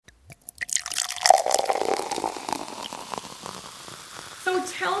So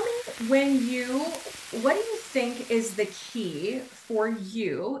tell me what do you think is the key for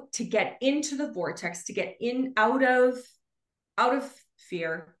you to get into the vortex, to get in out of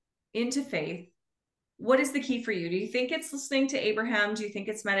fear into faith? What is the key for you? Do you think it's listening to Abraham? Do you think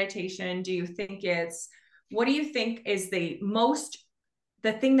it's meditation? What do you think is the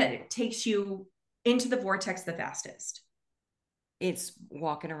thing that takes you into the vortex the fastest? It's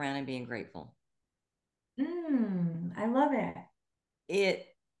walking around and being grateful. I love it. It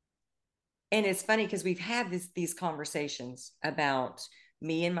and it's funny because we've had these conversations about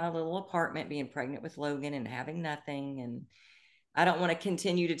me in my little apartment being pregnant with Logan and having nothing. And I don't want to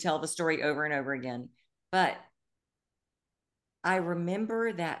continue to tell the story over and over again, but I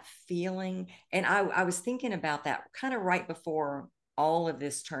remember that feeling. And I was thinking about that kind of right before all of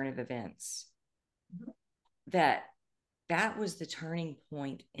this turn of events, that that was the turning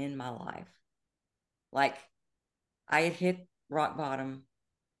point in my life. Like, I had hit rock bottom.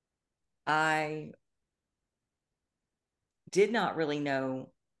 I did not really know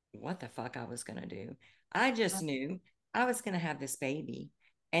what the fuck I was going to do. I just knew I was going to have this baby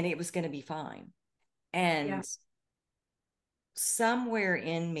and it was going to be fine. Yeah. And somewhere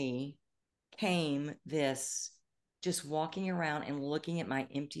in me came this, just walking around and looking at my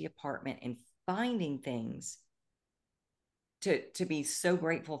empty apartment and finding things to be so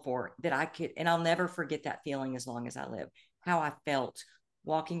grateful for, that I could, and I'll never forget that feeling as long as I live. How I felt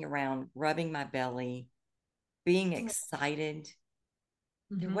walking around, rubbing my belly, being excited.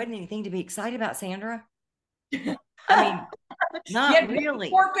 There Mm-hmm. wasn't anything to be excited about, Sandra. I mean, You not had one really.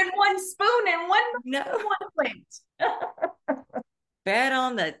 fork and one spoon and No. one plate. Bed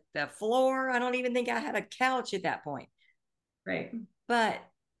on the floor. I don't even think I had a couch at that point. Right. But,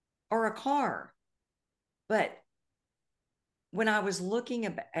 or a car. But when I was looking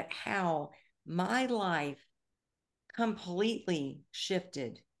at how my life completely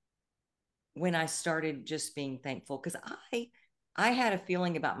shifted when I started just being thankful, because I had a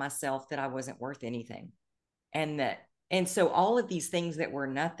feeling about myself that I wasn't worth anything. And so all of these things that were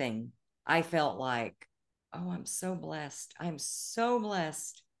nothing, I felt like, oh, I'm so blessed. I'm so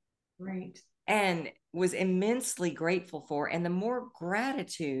blessed. Right. And was immensely grateful for. And the more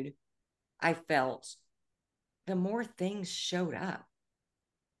gratitude I felt, the more things showed up.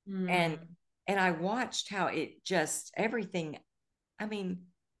 And Mm. and I watched how it just, everything, I mean,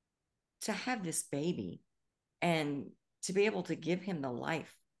 to have this baby and to be able to give him the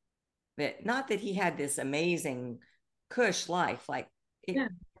life, that, not that he had this amazing cush life like it, Yeah.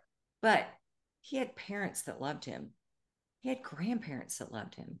 but he had parents that loved him. He had grandparents that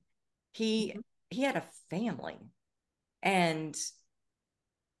loved him. He Mhm. he had a family. And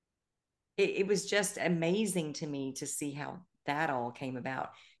it was just amazing to me to see how that all came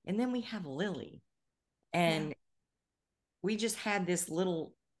about. And then we have Lily, Yeah. and we just had this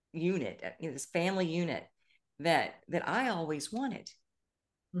little unit, this family unit that I always wanted.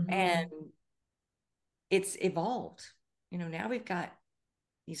 And Mm-hmm. it's evolved. Now we've got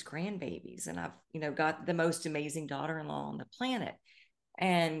these grandbabies, and I've, got the most amazing daughter-in-law on the planet,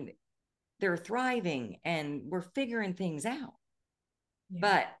 and they're thriving and we're figuring things out. Yeah.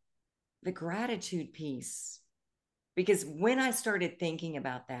 But the gratitude piece, because when I started thinking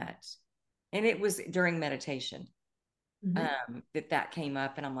about that, and it was during meditation, Mm-hmm. that came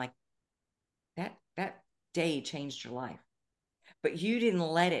up, and I'm like, that day changed your life, but you didn't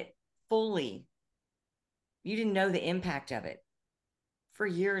let it fully, you didn't know the impact of it for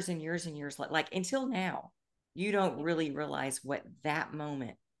years and years and years, like until now. You don't really realize what that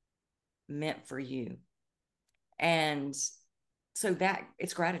moment meant for you. And so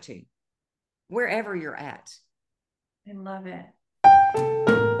it's gratitude wherever you're at. I love it.